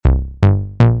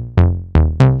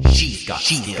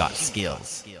got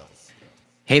skills.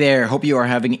 Hey there, hope you are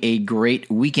having a great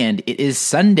weekend. It is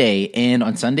Sunday, and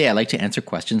on Sunday I like to answer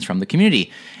questions from the community.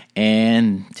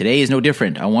 And today is no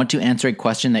different. I want to answer a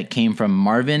question that came from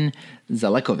Marvin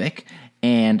Zalekovic,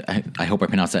 and I hope I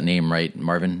pronounced that name right.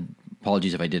 Marvin,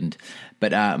 apologies if I didn't.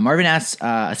 But Marvin asks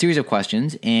a series of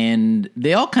questions, and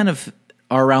they all kind of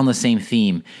are around the same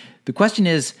theme. The question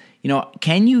is,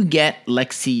 can you get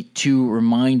Lexi to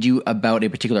remind you about a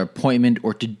particular appointment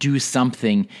or to do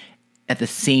something at the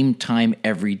same time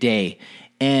every day?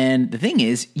 And the thing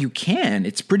is, you can.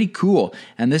 It's pretty cool.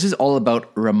 And this is all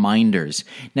about reminders.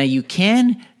 Now, you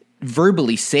can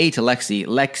verbally say to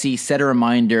Lexi, set a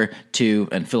reminder to,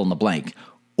 and fill in the blank.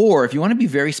 Or if you want to be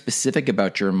very specific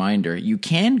about your reminder, you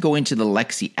can go into the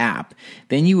Lexi app.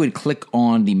 Then you would click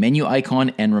on the menu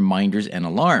icon and reminders and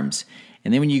alarms.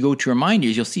 And then when you go to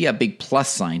reminders, you'll see a big plus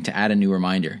sign to add a new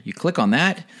reminder. You click on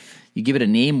that, you give it a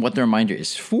name, what the reminder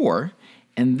is for,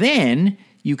 and then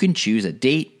you can choose a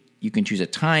date, you can choose a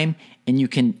time, and you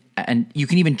can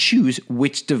even choose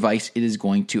which device it is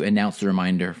going to announce the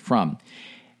reminder from.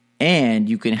 And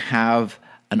you can have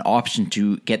an option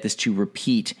to get this to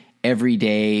repeat every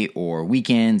day or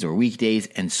weekends or weekdays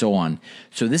and so on.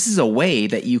 So this is a way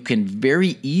that you can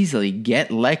very easily get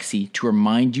Lexi to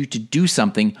remind you to do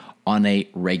something on a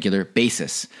regular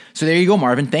basis. So there you go,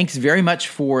 Marvin. Thanks very much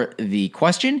for the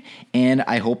question, and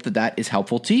I hope that is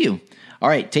helpful to you. All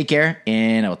right, take care,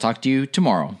 and I will talk to you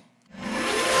tomorrow.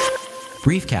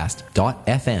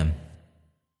 Briefcast.fm